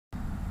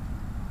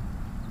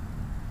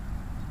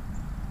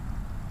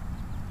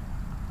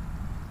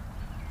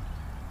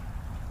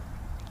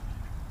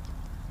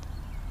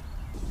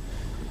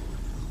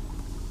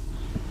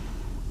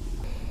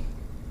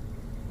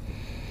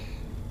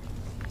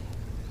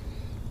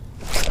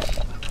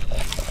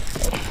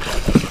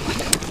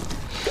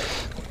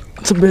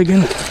That's a big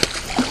one.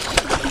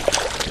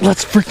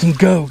 Let's freaking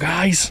go,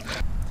 guys.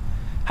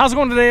 How's it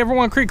going today,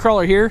 everyone? Creek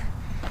Crawler here.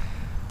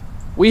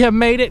 We have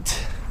made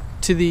it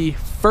to the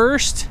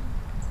first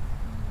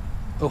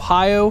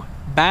Ohio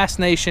Bass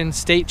Nation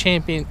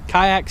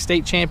Kayak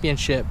State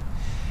Championship.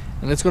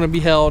 And it's going to be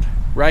held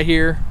right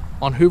here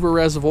on Hoover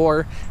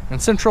Reservoir in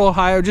central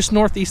Ohio, just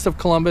northeast of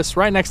Columbus,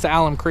 right next to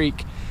Alum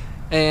Creek.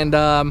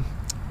 And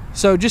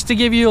so just to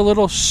give you a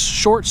little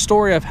short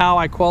story of how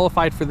I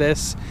qualified for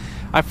this,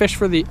 I fished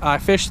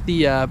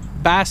the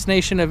Bass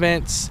Nation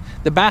events,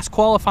 the Bass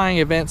qualifying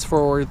events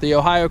for the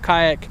Ohio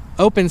Kayak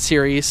Open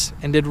Series,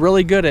 and did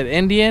really good at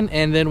Indian.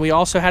 And then we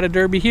also had a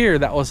derby here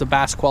that was a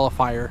Bass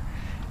qualifier.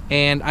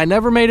 And I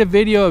never made a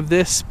video of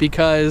this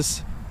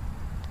because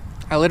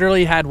I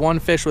literally had one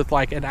fish with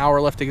like an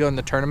hour left to go in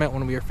the tournament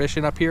when we were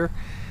fishing up here.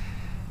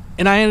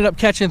 And I ended up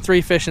catching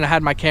 3 fish and I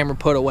had my camera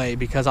put away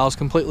because I was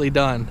completely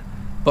done.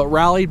 But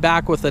rallied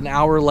back with an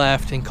hour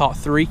left and caught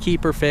 3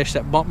 keeper fish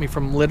that bumped me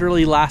from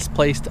literally last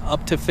place to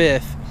up to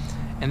 5th.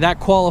 And that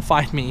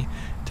qualified me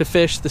to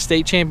fish the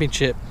state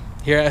championship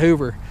here at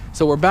Hoover.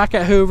 So we're back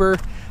at Hoover.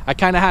 I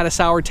kind of had a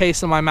sour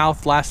taste in my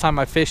mouth last time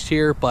I fished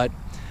here, but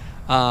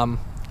kind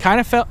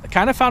of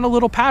found a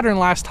little pattern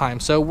last time.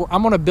 So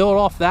I'm gonna build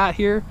off that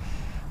here.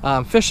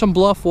 Fish some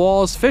bluff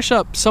walls, fish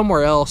up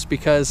somewhere else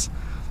because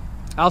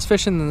I was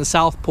fishing in the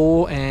South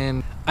Pool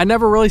and I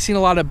never really seen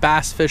a lot of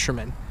bass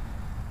fishermen.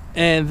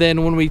 And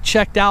then when we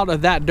checked out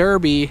of that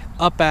derby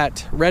up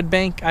at Red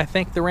Bank, I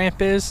think the ramp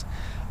is,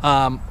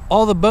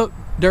 all the boat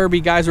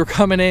derby guys were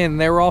coming in and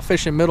they were all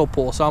fishing middle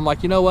pool. So I'm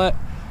like, you know what?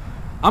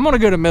 I'm gonna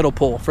go to middle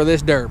pool for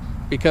this derb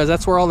because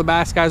that's where all the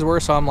bass guys were.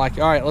 So I'm like,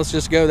 all right, let's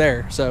just go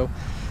there. So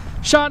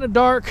shot in the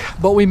dark,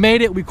 but we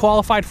made it. We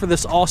qualified for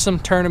this awesome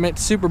tournament.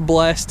 Super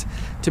blessed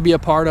to be a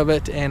part of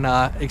it, and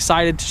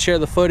excited to share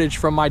the footage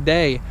from my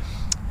day.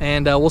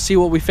 And we'll see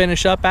what we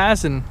finish up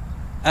as. And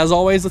as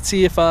always, let's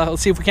see if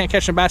we can't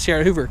catch some bass here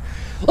at Hoover.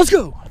 Let's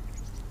go.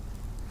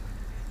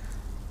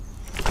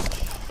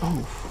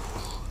 Oh,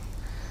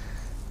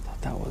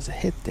 thought that was a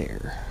hit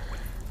there.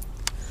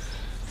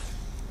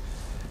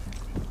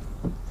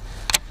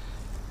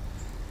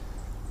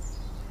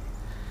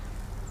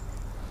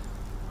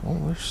 Oh,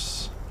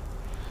 there's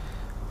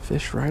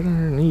fish right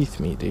underneath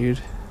me, dude.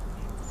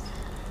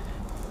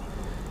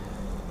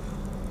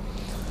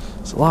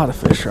 There's a lot of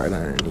fish right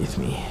underneath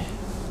me.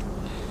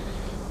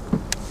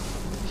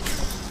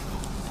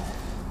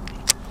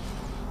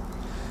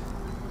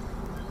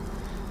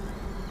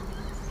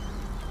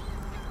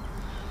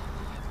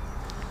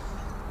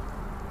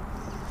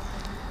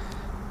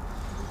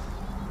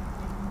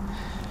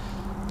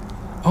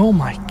 Oh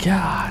my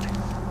God.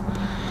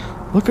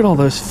 Look at all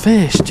those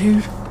fish,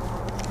 dude.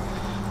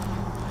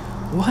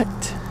 What?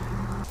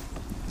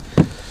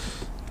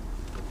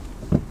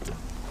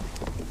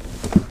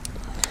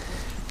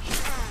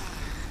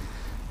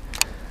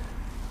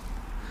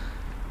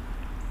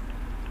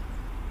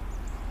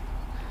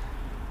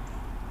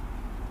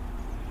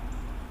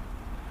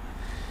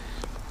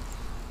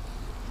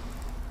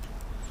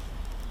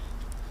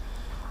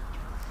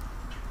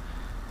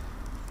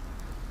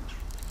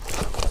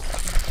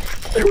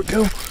 There we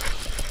go.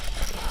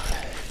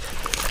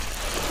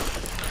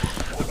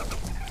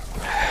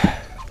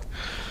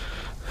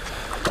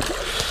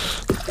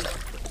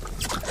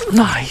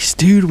 Nice,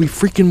 dude. We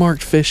freaking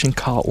marked fish and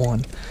caught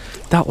one.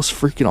 That was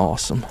freaking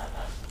awesome.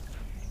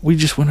 We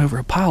just went over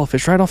a pile of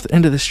fish right off the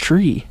end of this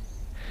tree.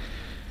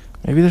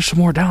 Maybe there's some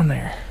more down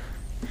there.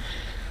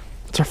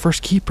 It's our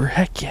first keeper.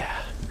 Heck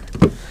yeah.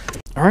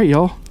 All right,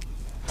 y'all.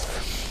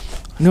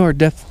 I knew our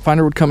depth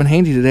finder would come in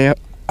handy today.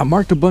 I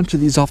marked a bunch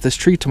of these off this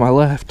tree to my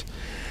left.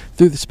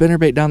 Threw the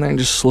spinnerbait down there and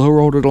just slow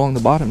rolled it along the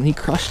bottom, and he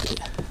crushed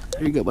it.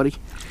 There you go, buddy.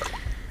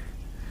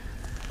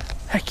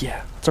 Heck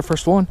yeah. It's our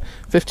first one.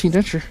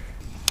 15-incher.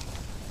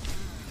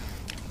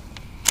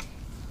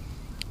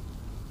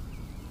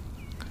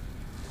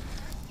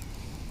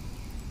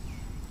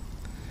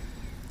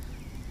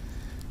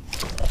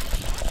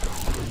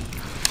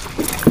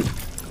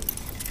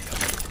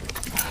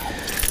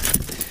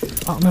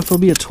 I don't know if it'll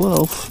be a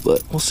 12,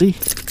 but we'll see.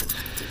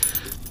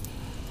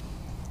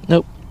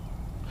 Nope.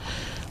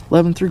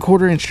 11 3/4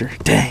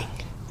 incher. Dang.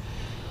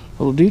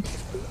 Little dude.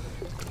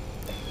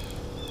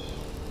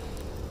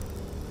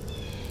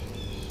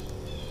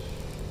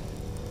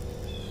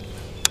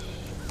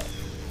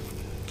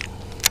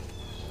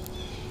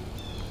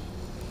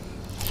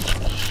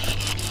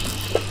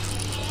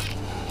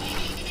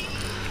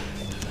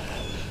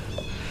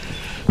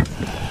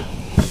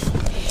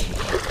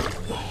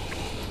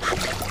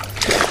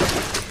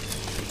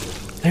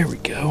 There we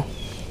go.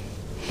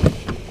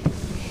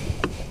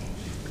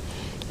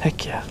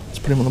 Heck yeah. Let's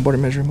put him on the board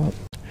and measure him up.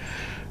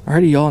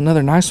 Alrighty, y'all.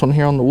 Another nice one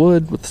here on the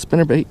wood with the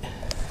spinnerbait.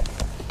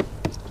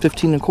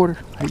 15 1/4.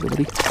 There you go,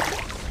 buddy.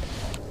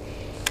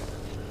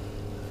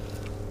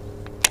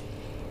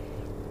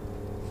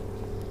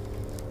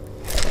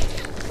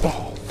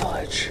 Oh,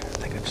 fudge. I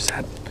think I just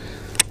had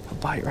a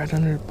bite right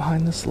under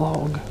behind this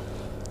log.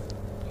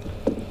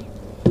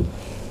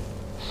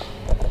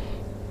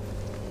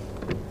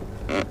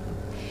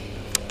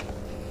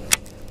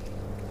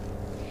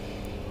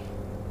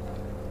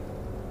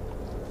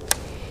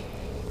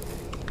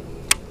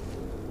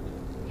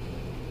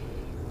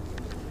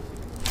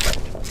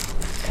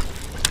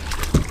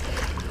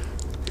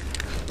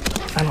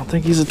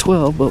 think he's a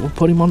 12, but we'll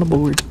put him on the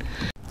board.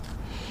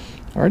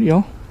 Alrighty,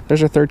 y'all.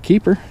 There's our third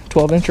keeper.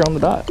 12-incher on the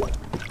dot.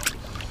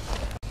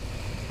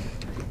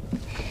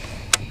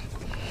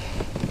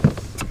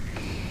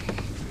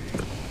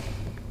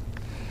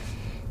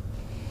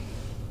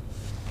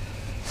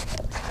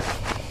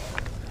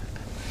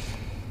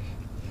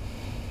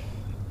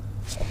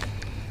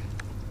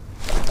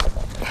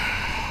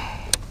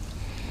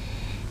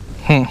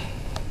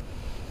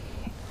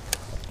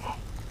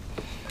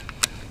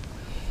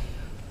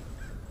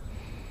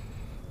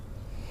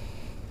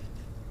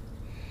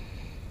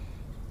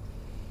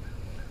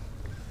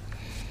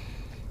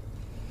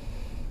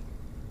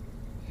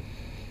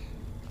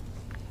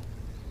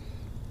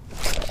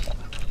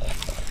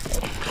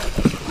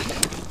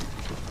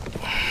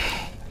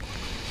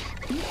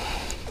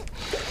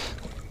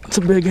 It's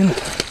a big one.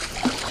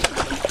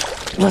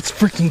 Let's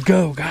freaking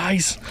go,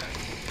 guys.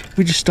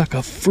 We just stuck a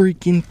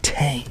freaking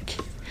tank.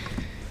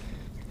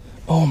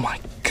 Oh my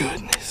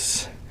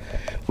goodness.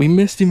 We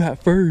missed him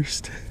at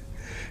first.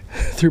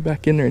 Threw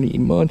back in there and he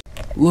munched.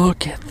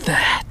 Look at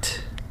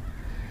that.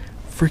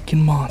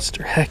 Freaking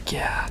monster. Heck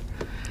yeah.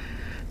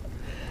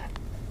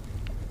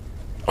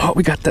 Oh,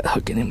 we got that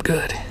hook in him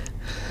good.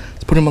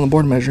 Let's put him on the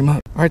board and measure him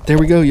up. Alright, there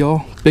we go,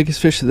 y'all. Biggest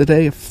fish of the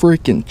day, a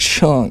freaking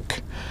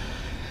chunk.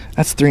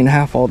 That's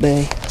 3.5 all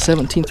day.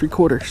 17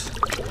 3/4.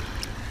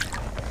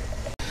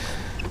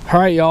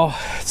 Alright, y'all.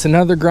 It's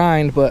another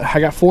grind, but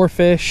I got 4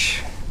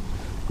 fish.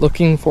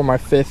 Looking for my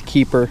 5th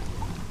keeper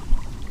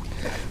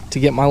to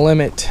get my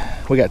limit.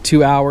 We got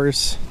 2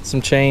 hours, some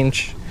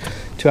change.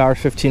 2 hours,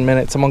 15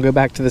 minutes. I'm gonna go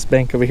back to this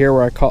bank over here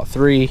where I caught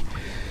 3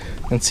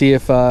 and see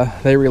if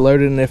they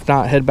reloaded, and if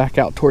not, head back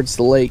out towards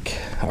the lake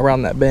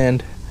around that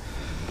bend.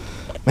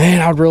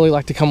 Man, I'd really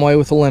like to come away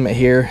with a limit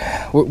here.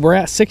 We're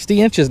at 60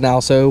 inches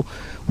now, so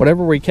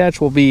whatever we catch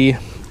will be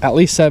at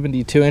least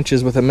 72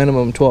 inches with a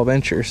minimum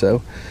 12-incher.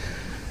 So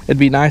it'd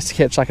be nice to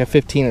catch like a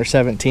 15 or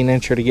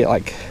 17-incher to get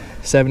like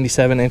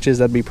 77 inches.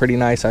 That'd be pretty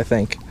nice, I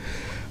think.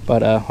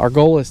 But our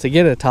goal is to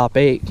get a top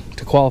 8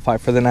 to qualify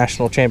for the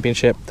national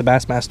championship, the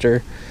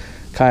Bassmaster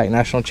Kayak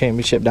National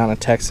Championship down in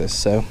Texas.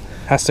 So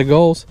that's the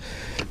goals.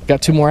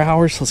 Got 2 more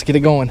hours. Let's get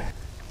it going.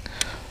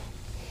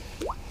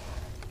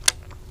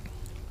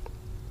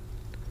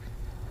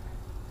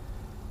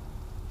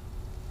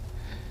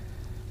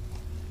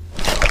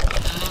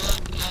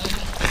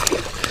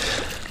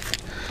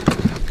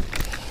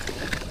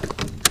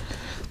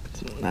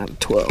 Not a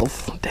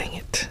 12. Dang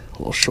it. A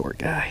little short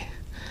guy.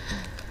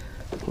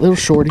 A little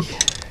shorty.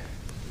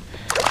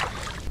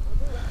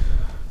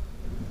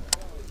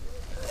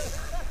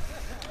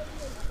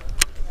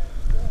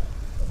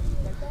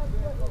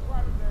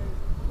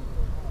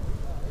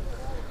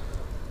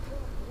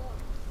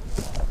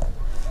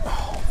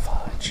 Oh,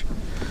 fudge.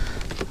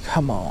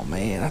 Come on,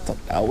 man. I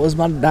thought that was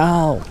my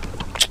dog.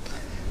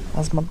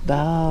 That's my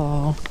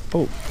dog.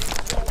 Oh.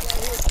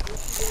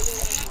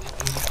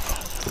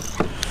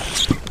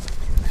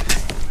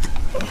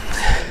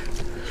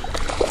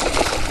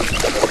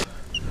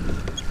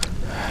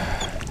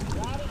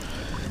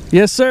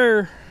 Yes,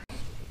 sir.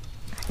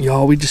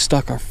 Y'all, we just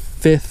stuck our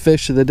 5th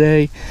fish of the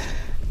day.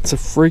 It's a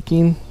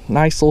freaking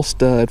nice little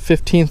stud,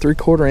 15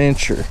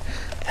 3/4-incher.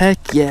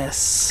 Heck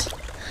yes.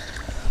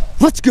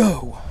 Let's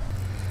go.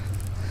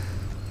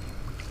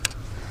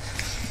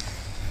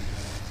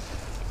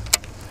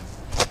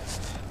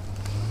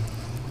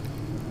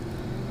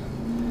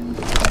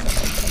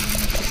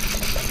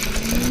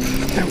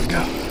 There we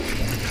go.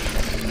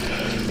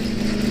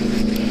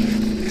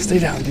 Stay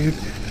down, dude.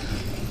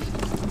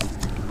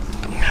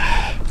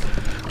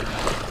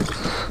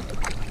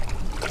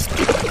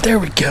 There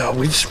we go.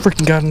 We just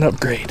freaking got an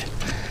upgrade.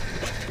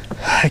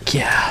 Heck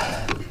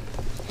yeah.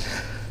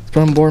 Let's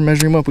put on board and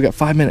measure him up. We got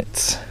 5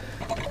 minutes.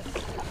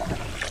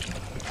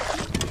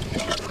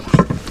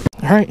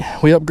 Alright,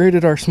 we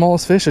upgraded our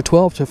smallest fish, a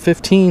 12 to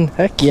 15.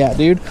 Heck yeah,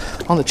 dude.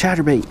 On the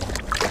chatterbait.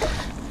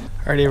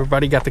 Alright,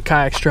 everybody, got the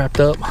kayak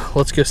strapped up.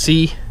 Let's go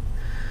see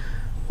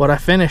what I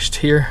finished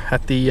here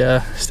at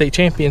the state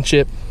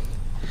championship.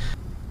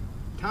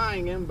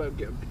 Tying him, but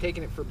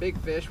taking it for big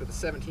fish with a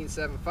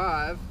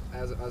 17.75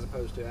 as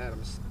opposed to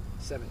Adam's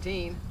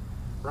 17.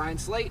 Ryan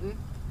Slayton.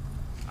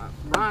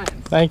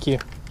 Ryan. Thank you.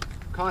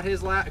 Caught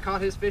his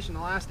fish in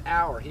the last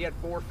hour. He had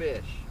 4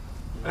 fish.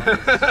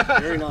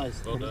 Nice. Very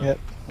nice. Well done. Yep.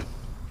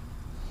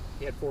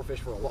 He had 4 fish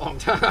for a long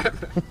time.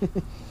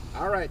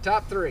 All right,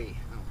 top 3.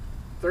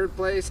 3rd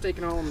place,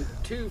 taking home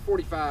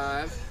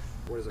 245.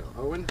 What is it?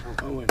 Owen?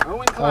 Oh, Owen.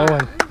 Owen Clark.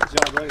 Owen. Good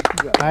job, buddy.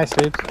 Good job. Nice,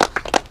 dude.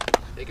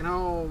 Taking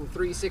home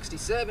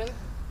 367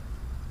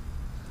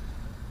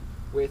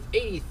 with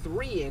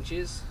 83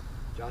 inches.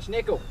 Josh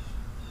Nickel.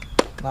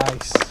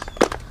 Nice. Good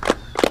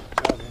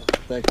job, man.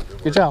 Thanks.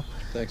 Good job.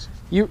 Thanks.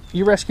 You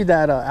rescued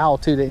that owl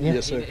too, didn't you?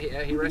 Yes, sir.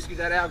 He rescued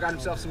that owl, got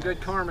himself some good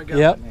karma going.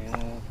 Yep.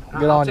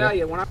 Good I'll on tell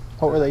you. you, when I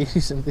What were they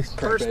using?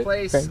 first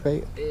place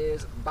Crankbait.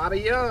 is Bobby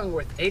Young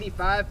with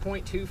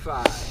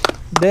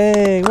 85.25.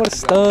 Dang, what a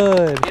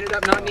stud. Ended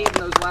up not needing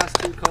those last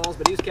 2 calls,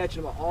 but he was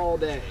catching them all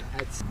day.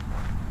 That's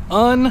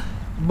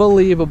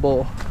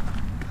Unbelievable.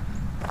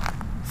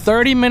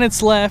 30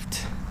 minutes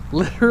left,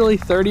 literally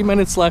 30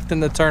 minutes left in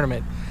the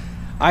tournament.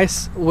 I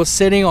was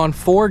sitting on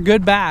 4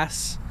 good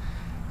bass,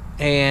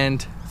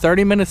 and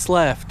 30 minutes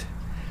left,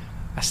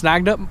 I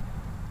snagged up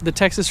the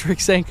Texas Rig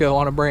Senko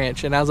on a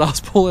branch, and as I was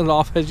pulling it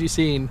off, as you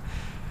seen,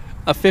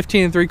 a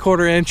 15 3/4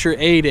 incher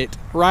ate it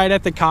right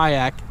at the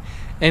kayak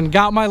and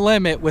got my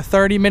limit with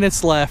 30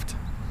 minutes left.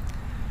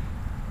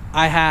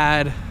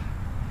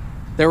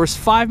 There was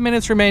 5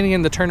 minutes remaining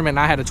in the tournament,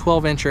 and I had a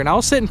 12 incher, and I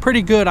was sitting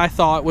pretty good, I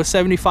thought, with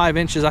 75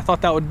 inches. I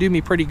thought that would do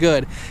me pretty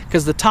good,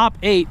 because the top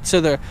 8,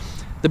 so the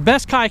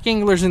best kayak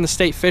anglers in the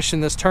state fish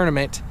in this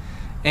tournament,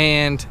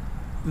 and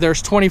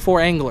there's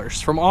 24 anglers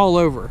from all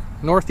over,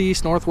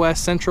 northeast,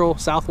 northwest, central,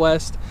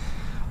 southwest,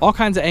 all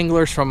kinds of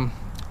anglers from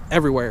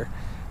everywhere,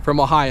 from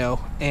Ohio.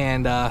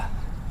 And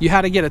you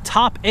had to get a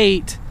top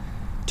 8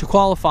 to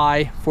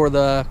qualify for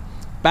the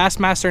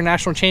Bassmaster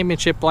National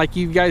Championship. Like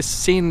you guys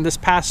seen this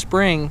past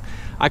spring,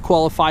 I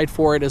qualified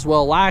for it as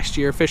well last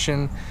year,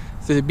 fishing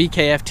through the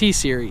BKFT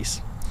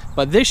series.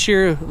 But this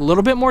year, a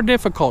little bit more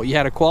difficult. You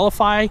had to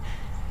qualify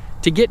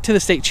to get to the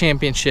state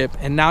championship,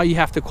 and now you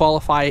have to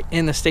qualify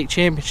in the state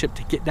championship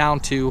to get down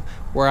to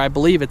where I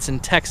believe it's in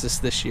Texas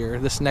this year,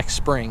 this next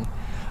spring.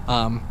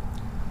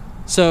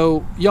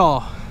 So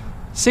y'all,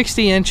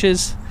 60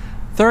 inches,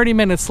 30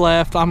 minutes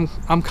left. I'm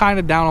kind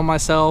of down on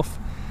myself,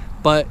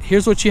 but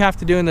here's what you have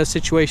to do in those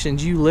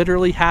situations. You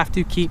literally have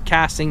to keep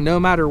casting no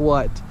matter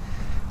what,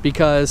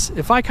 because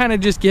if I kind of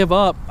just give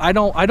up, I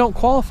don't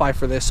qualify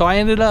for this. So I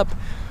ended up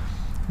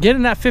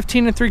getting that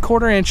 15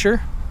 3/4 incher.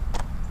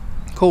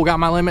 Cool, got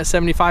my limit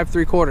 75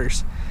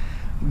 3/4.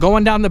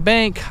 Going down the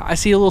bank, I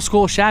see a little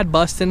school of shad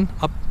busting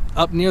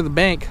up near the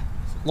bank.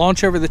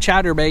 Launch over the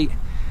chatterbait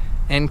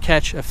and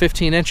catch a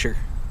 15 incher.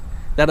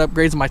 That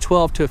upgrades my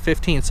 12 to a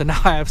 15, so now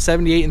I have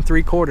 78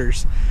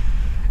 3/4.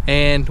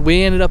 And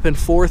we ended up in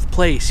 4th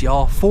place,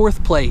 y'all,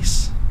 4th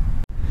place.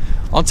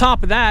 On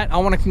top of that, I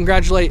want to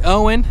congratulate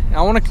Owen.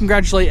 I want to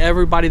congratulate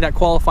everybody that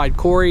qualified.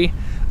 Corey,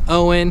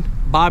 Owen,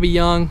 Bobby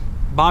Young.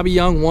 Bobby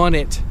Young won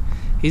it.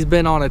 He's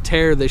been on a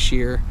tear this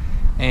year.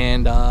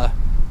 And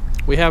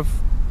we have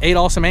 8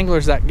 awesome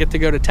anglers that get to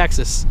go to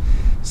Texas,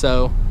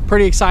 so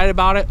pretty excited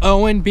about it.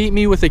 Owen beat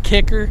me with a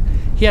kicker.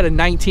 He had a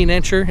 19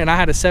 incher and I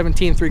had a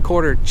 17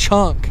 3/4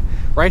 chunk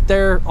right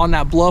there on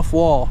that bluff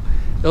wall.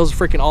 It was a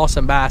freaking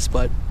awesome bass.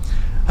 But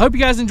I hope you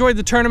guys enjoyed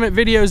the tournament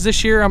videos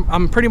this year.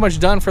 I'm pretty much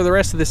done for the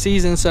rest of the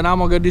season, so now I'm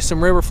gonna go do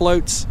some river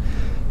floats,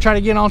 try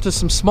to get onto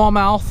some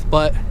smallmouth.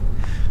 But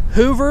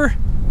Hoover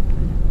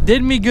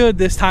did me good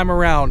this time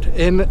around,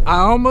 and I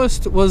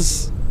almost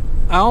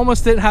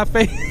didn't have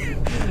faith.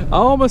 I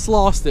almost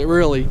lost it,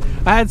 really.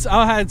 I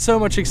had so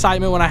much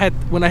excitement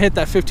when I hit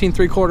that 15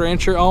 3/4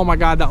 incher. Oh my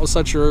God, that was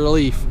such a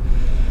relief.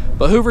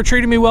 But Hoover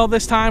treated me well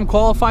this time.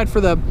 Qualified for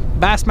the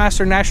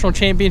Bassmaster National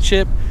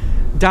Championship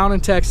down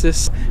in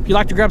Texas. If you'd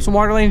like to grab some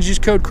Waterland, use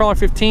code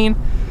Crawler15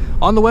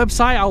 on the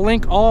website. I'll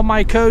link all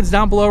my codes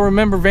down below.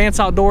 Remember, Vance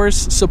Outdoors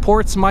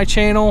supports my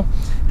channel,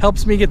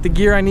 helps me get the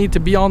gear I need to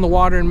be on the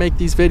water and make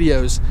these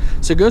videos.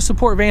 So go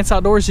support Vance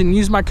Outdoors and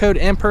use my code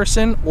in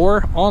person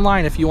or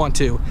online if you want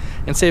to,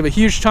 and save a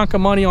huge chunk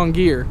of money on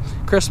gear.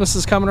 Christmas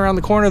is coming around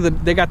the corner.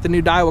 They got the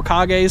new Daiwa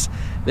Kages.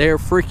 They're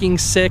freaking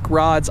sick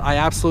rods. I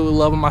absolutely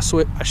love them.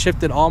 I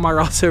shifted all my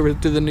rods over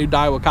to the new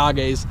Daiwa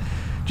Kages.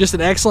 Just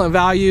an excellent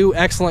value,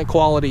 excellent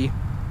quality.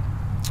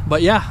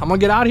 But yeah, I'm gonna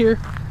get out of here.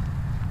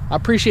 I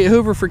appreciate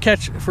Hoover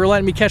for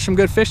letting me catch some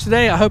good fish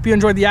today. I hope you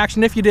enjoyed the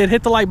action. If you did,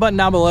 hit the like button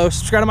down below.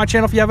 Subscribe to my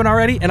channel if you haven't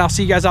already, and I'll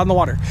see you guys out in the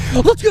water.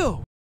 Let's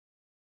go!